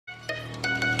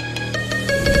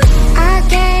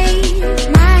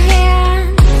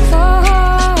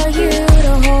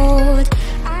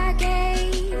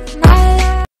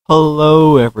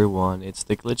Hello everyone, it's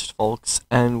the Glitched Folks,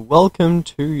 and welcome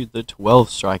to the 12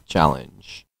 Strike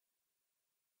Challenge.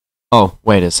 Oh,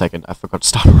 wait a second, I forgot to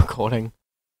start recording.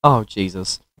 Oh,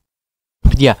 Jesus.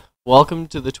 But yeah, welcome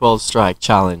to the 12 Strike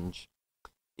Challenge.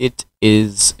 It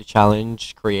is a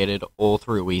challenge created all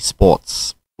through Wii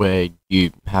Sports, where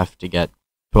you have to get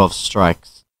 12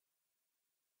 strikes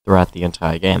throughout the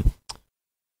entire game.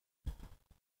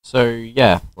 So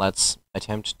yeah, let's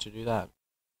attempt to do that.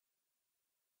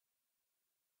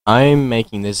 I'm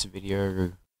making this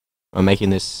video, or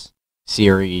making this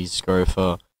series go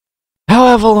for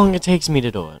however long it takes me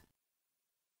to do it.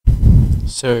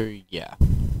 So, yeah.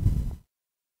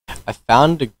 I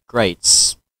found a great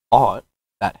spot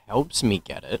that helps me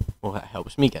get it, or that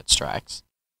helps me get strikes,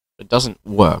 but it doesn't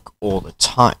work all the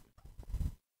time.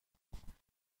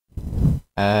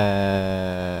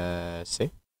 See?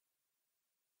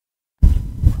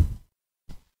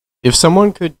 If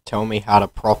someone could tell me how to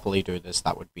properly do this,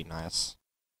 that would be nice.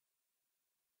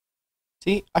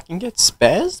 See, I can get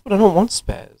spares, but I don't want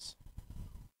spares.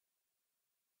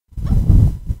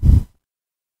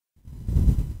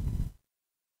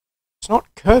 It's not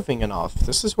curving enough.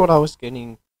 This is what I was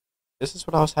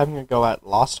having a go at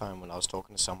last time when I was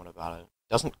talking to someone about it. It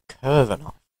doesn't curve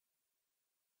enough.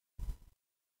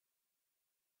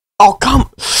 Oh,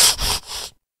 come!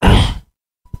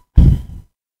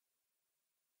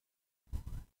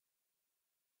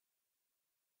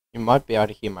 You might be able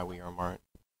to hear my Wii remote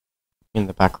in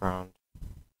the background.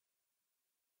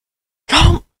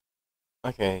 Come!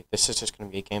 Okay, this is just going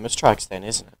to be a game of strikes then,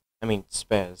 isn't it? I mean,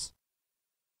 spares.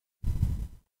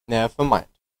 Never mind.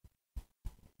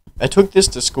 I took this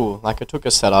to school. Like, I took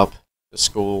a setup to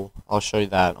school. I'll show you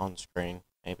that on screen,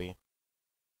 maybe.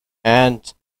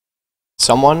 And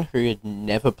someone who had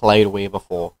never played Wii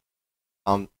before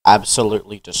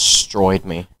absolutely destroyed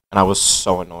me. And I was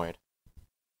so annoyed.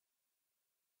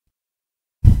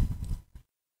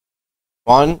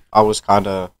 One, I was kind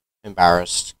of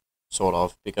embarrassed, sort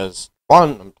of, because,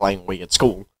 one, I'm playing Wii at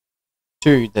school.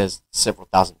 Two, there's several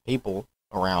thousand people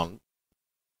around.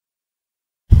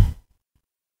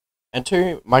 And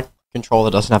two, my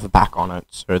controller doesn't have a back on it,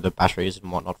 so the batteries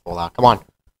and whatnot fall out. Come on.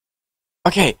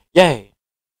 Okay, yay.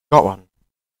 Got one.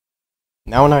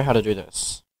 Now I know how to do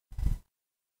this.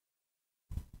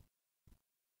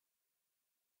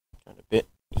 Turn a bit.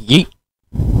 Yeet.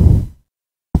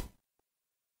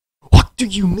 What do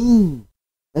you mean?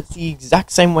 That's the exact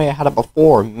same way I had it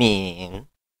before, man.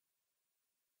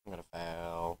 I'm gonna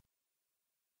fail.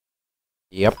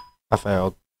 Yep, I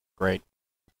failed. Great.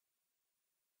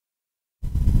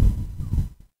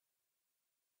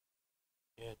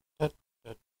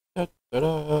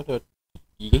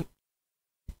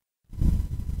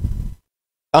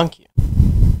 Thank you.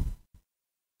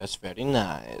 That's very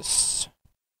nice.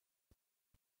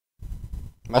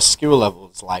 My skill level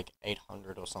is like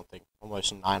 800 or something,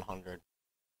 almost 900.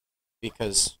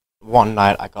 Because one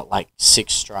night I got like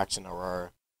 6 strikes in a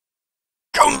row.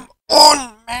 Come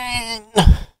on, man!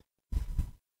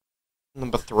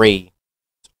 Number 3.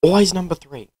 It's always number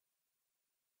 3.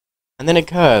 And then it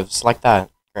curves like that.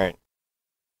 Great.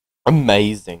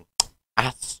 Amazing.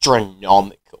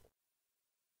 Astronomical.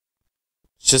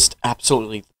 It's just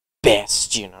absolutely the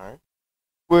best, you know?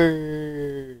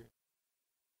 Woo!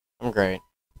 I'm great.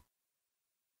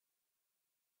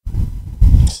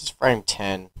 This is frame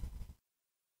 10.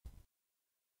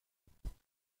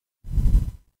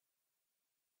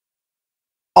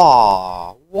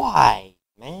 Aw, why,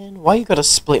 man? Why you gotta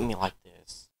split me like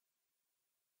this?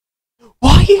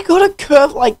 Why you gotta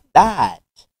curve like that?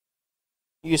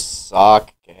 You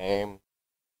suck, game.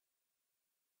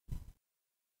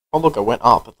 Oh look, I went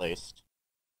up at least.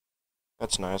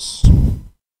 That's nice.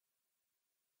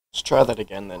 Let's try that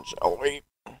again then, shall we?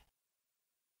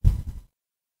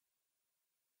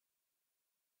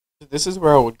 This is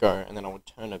where I would go, and then I would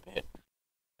turn a bit,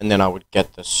 and then I would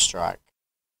get the strike.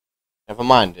 Never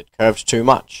mind, it curves too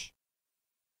much.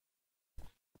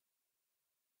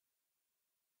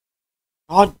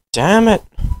 God damn it!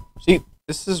 See,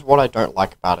 this is what I don't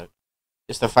like about it.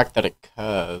 It's the fact that it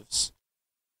curves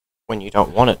when you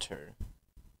don't want it to.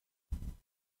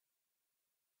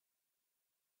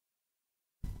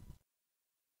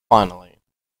 Finally.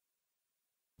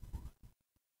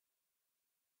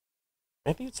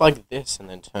 Maybe it's like this and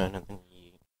then turn and then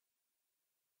yeet.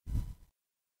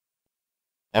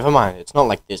 Never mind, it's not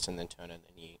like this and then turn and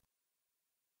then yeet.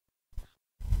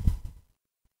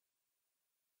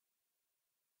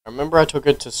 I remember I took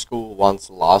it to school once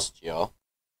last year,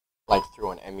 like through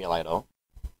an emulator,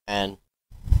 and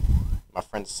my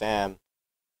friend Sam,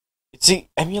 see,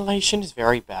 emulation is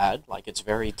very bad, like it's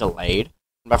very delayed,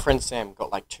 My friend Sam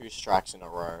got like 2 strikes in a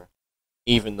row,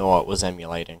 even though it was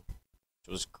emulating.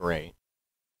 It was great.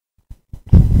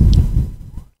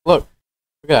 Look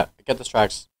at that. I get the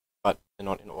strikes, but they're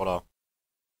not in order,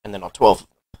 and they're not 12.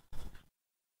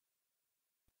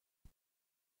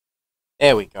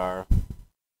 There we go.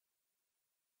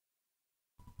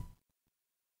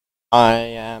 I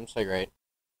am so great.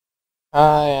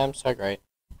 I am so great.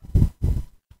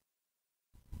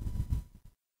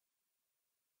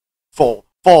 Fall.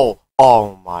 Fall.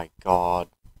 Oh my god.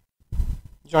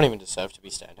 You don't even deserve to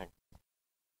be standing.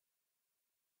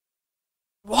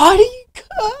 Why do you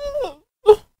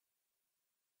curve?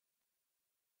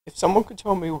 If someone could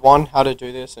tell me, 1, how to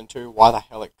do this, and 2, why the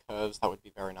hell it curves, that would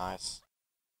be very nice.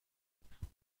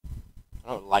 I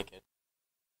don't like it.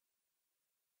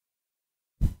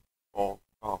 Fall.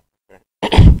 Oh,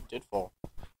 okay. Did fall.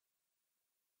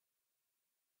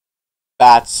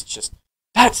 That's just...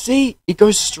 see? It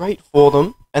goes straight for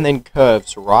them, and then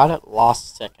curves right at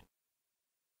last second.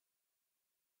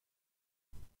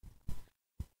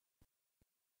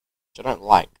 Which I don't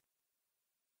like.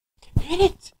 Hit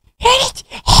it! Hit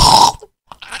it!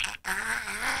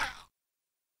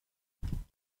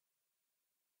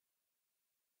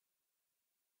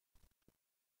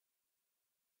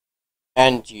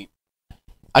 And you...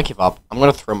 I give up. I'm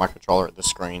gonna throw my controller at the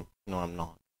screen. No, I'm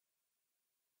not.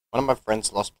 One of my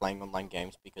friends lost playing online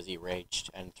games because he raged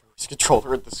and threw his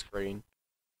controller at the screen.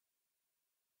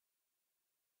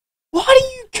 Why do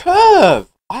you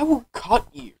curve? I will cut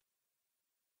you.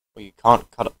 Well, you can't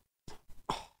cut it.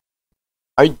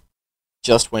 I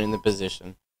just went in the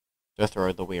position to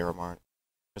throw the Wii remote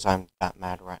because I'm that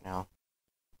mad right now.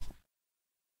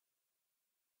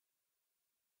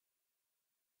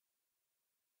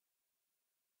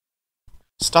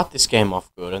 Start this game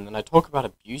off good, and then I talk about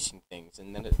abusing things,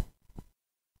 and then it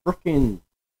frickin'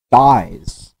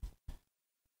 dies.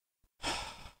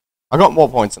 I got more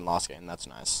points than last game, that's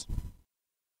nice.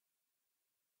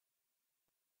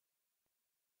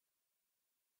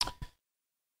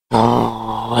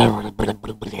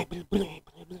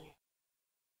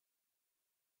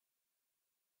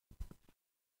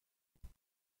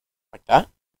 Like that?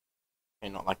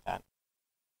 Okay, not like that.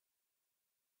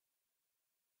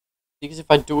 Because if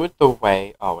I do it the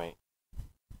way... Oh, wait.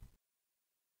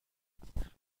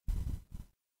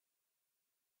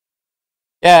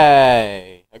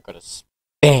 Yay! I got a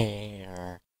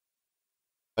spare.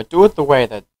 If I do it the way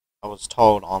that I was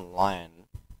told online,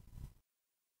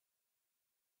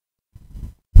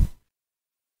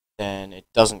 then it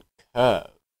doesn't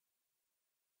curve.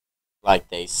 Like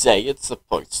they say it's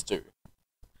supposed to.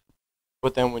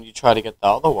 But then when you try to get the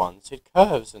other ones, it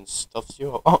curves and stuffs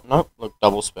you up. Oh, no, look,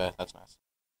 double spare, that's nice.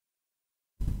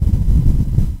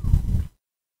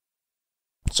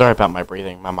 Sorry about my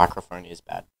breathing, my microphone is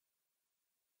bad.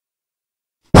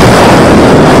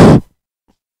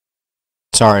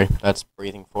 Sorry, that's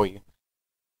breathing for you.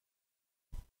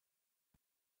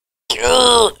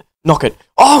 Knock it.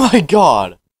 Oh my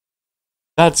god!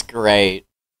 That's great.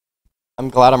 I'm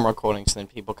glad I'm recording so then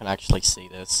people can actually see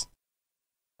this.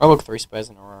 Oh look, 3 spares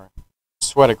in a row.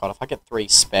 Swear to god, if I get 3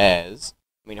 spares...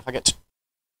 I mean, if I get...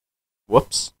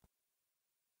 Whoops.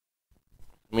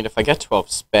 I mean, if I get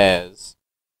 12 spares...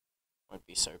 It won't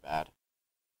be so bad.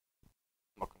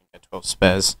 I'm not gonna get 12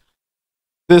 spares.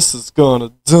 This is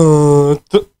gonna... Told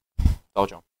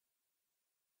you.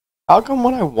 How come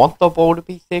when I want the ball to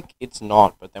be thick, it's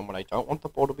not, but then when I don't want the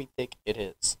ball to be thick, it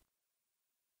is?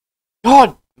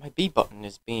 God! My B button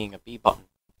is being a B button.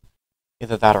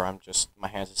 Either that or I'm just... My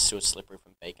hands are still slippery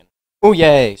from bacon. Oh,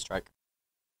 yay! Strike.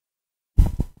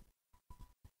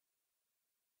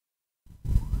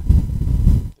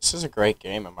 This is a great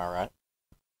game, am I right?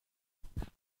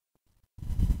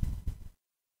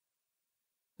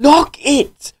 Knock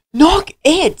it! Knock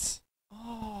it!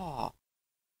 Oh.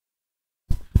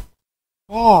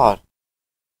 God.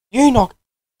 You knocked...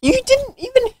 You didn't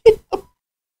even hit the...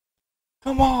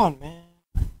 Come on, man.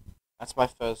 That's my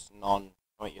first non...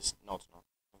 Oh, wait, yes, no, it's not.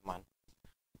 Never mind.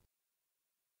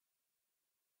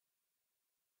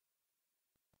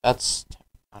 That's...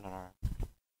 I don't know.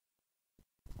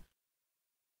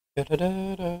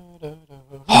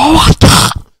 Oh, what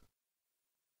the...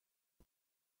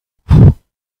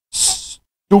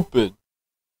 Stupid.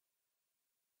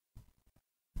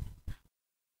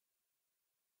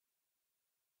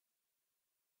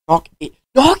 Knock it.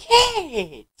 Knock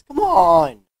it! Come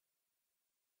on!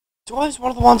 It's always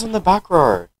one of the ones on the back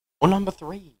row. Or number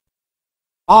 3.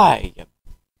 Bye.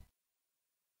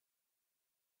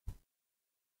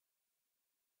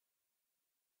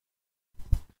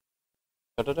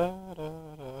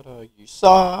 You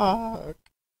suck.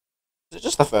 Is it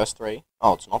just the first three?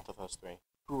 Oh, it's not the first three. It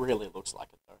really looks like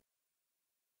it, though.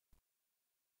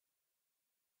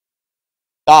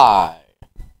 Die!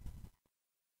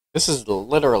 This is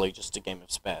literally just a game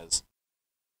of spares.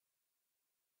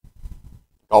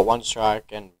 Got one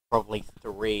strike and probably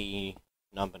three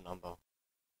number.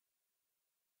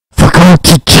 Forgot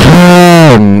to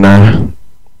turn!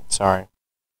 Sorry.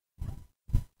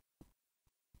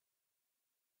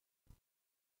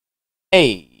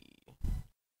 Hey!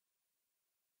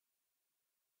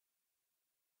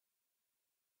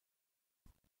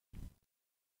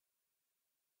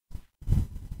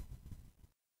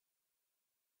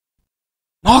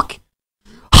 Knock!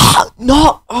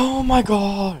 No! Oh my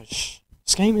gosh!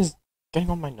 This game is getting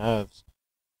on my nerves.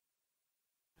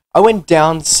 I went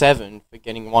down 7 for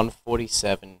getting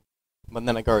 147, but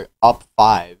then I go up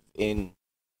 5 in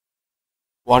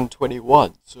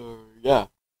 121, so yeah.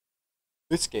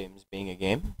 This game is being a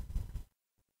game.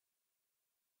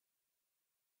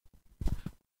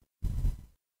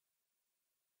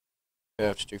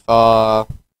 Curved too far.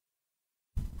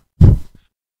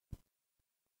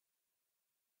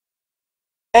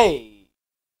 Hey!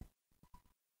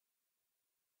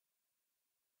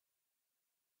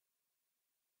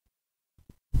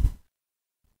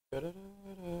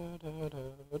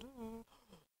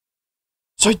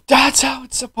 So that's how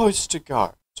it's supposed to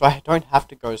go. So I don't have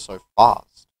to go so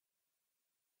fast.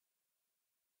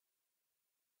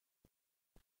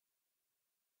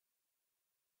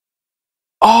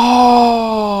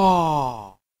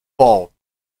 Oh! Ball.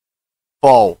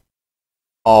 Ball.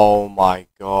 Oh my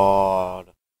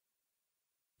god.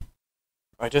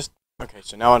 Okay,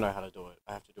 so now I know how to do it.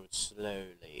 I have to do it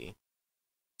slowly.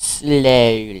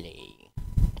 Slowly.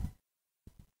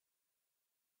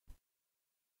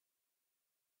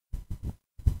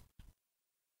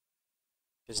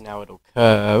 Because now it'll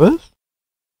curve.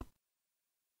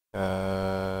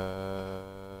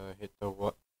 Hit the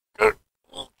what?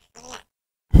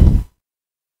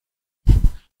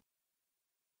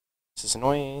 This is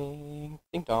annoying.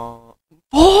 Ding dong.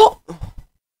 Oh!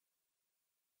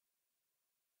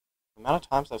 The amount of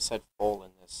times I've said fall in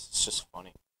this, it's just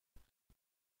funny.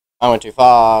 I went too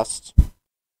fast.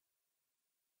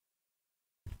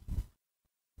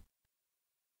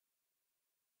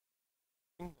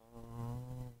 Ding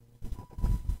dong.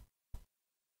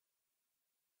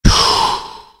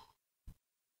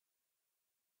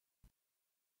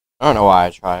 I don't know why I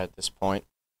try at this point.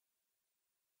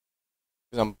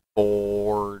 Because I'm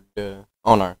bored.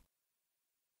 Oh no.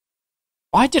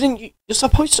 Why didn't you? You're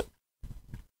supposed to.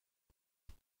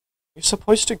 You're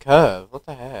supposed to curve. What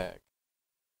the heck?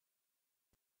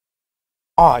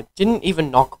 Oh, I didn't even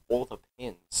knock all the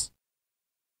pins.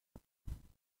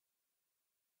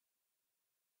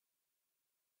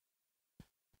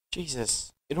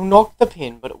 Jesus. It'll knock the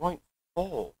pin, but it won't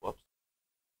fall. Whoops.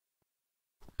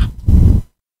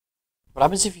 What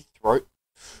happens if you throw...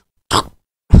 I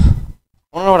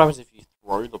want to know what happens if you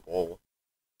throw the ball.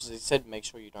 Because they said make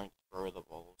sure you don't throw the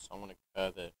ball. So I'm going to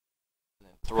curve it and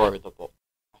then throw the ball.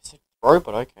 I said throw,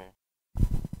 but okay.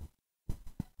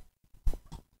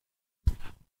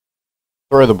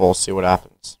 Throw the ball, see what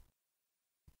happens.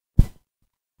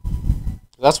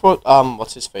 That's what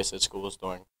what's his face at school was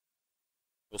doing.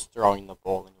 He was throwing the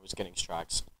ball and he was getting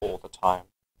strikes all the time.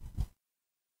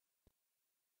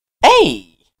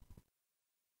 Hey!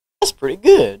 That's pretty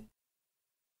good.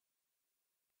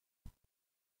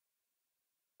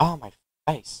 Oh, my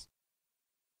face.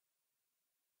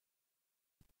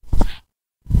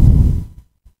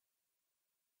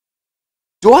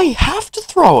 Do I have to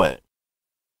throw it?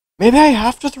 Maybe I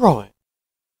have to throw it.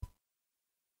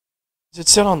 Because it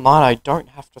said online I don't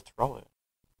have to throw it.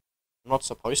 I'm not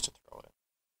supposed to throw it.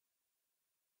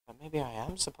 But maybe I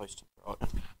am supposed to throw it.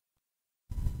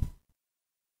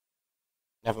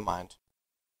 Never mind.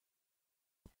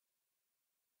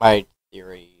 My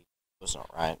theory was not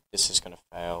right. This is gonna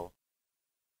fail.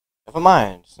 Never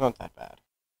mind. It's not that bad.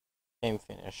 Game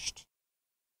finished.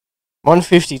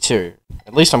 152.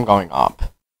 At least I'm going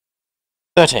up.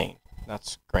 13.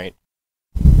 That's great.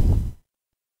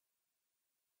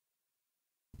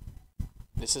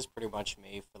 This is pretty much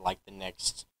me for like the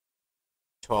next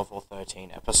 12 or 13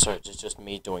 episodes. It's just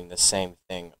me doing the same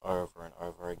thing over and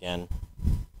over again.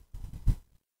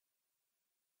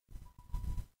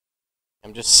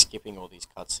 I'm just skipping all these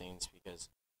cutscenes because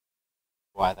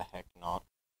why the heck not?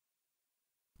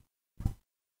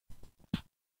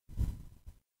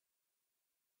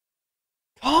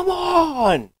 Come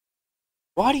on!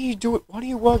 Why do you do it? Why do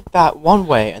you work that one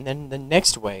way and then the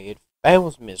next way it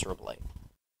fails miserably?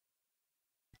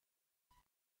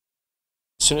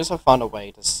 As soon as I find a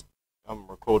way to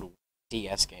record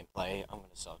DS gameplay. I'm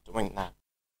gonna start doing that.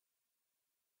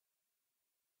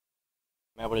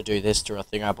 I'm able to do this through a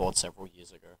thing I bought several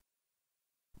years ago.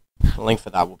 The link for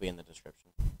that will be in the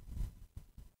description.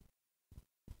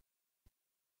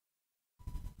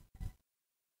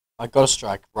 I got a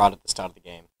strike right at the start of the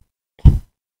game.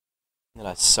 And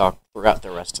I sucked throughout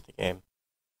the rest of the game.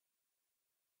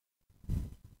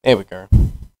 There we go.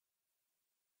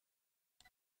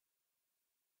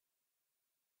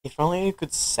 If only you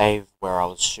could save where I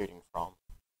was shooting from.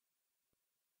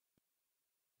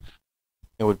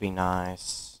 It would be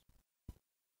nice.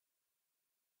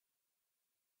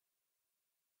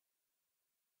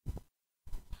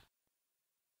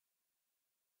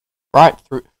 Right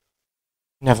through...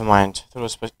 Never mind. I thought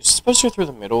you're supposed to go through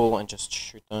the middle and just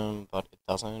shoot them, but it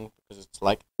doesn't, because it's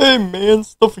like, hey man,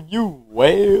 stuff for you,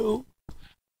 whale!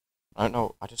 I don't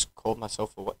know, I just called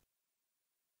myself a whale.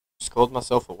 Just called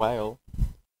myself a whale.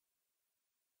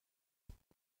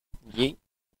 Yeet.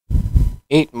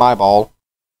 Eat my ball.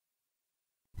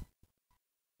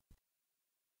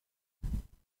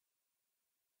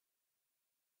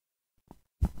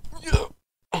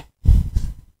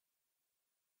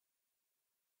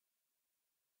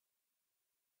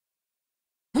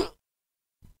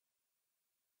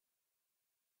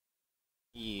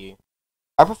 Yeah.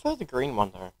 I prefer the green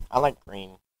one though. I like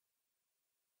green.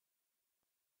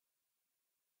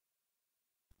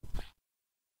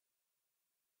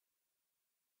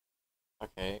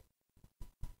 Okay.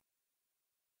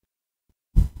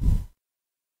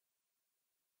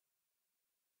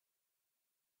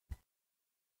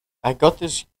 I got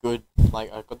this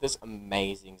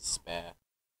amazing spare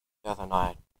the other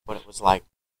night, but it was like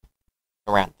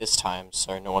around this time,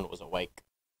 so no one was awake.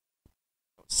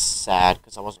 It was sad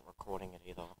because I wasn't recording it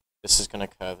either. This is gonna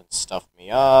curve and stuff me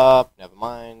up. Never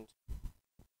mind.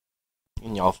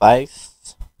 In your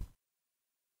face.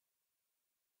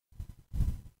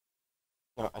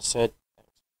 No, I said.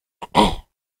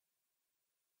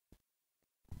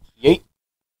 Yeet.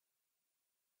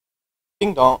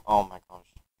 Ding dong. Oh my gosh.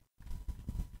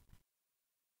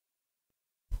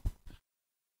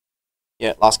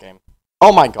 Yeah, last game.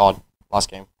 Oh my god. Last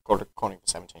game. Recording for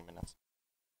 17 minutes.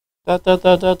 I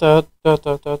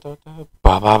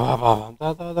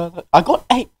got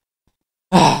 8.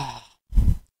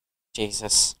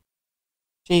 Jesus.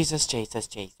 Jesus.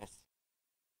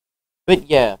 But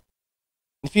yeah.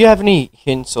 If you have any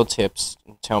hints or tips,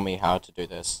 tell me how to do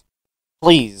this.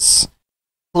 Please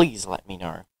let me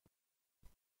know.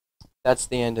 That's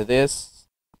the end of this.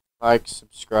 Like,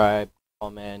 subscribe,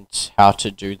 comment how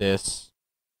to do this.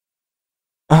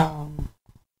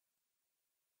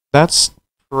 That's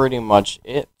pretty much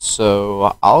it.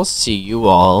 So I'll see you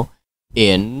all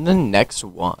in the next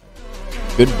one.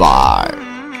 Goodbye.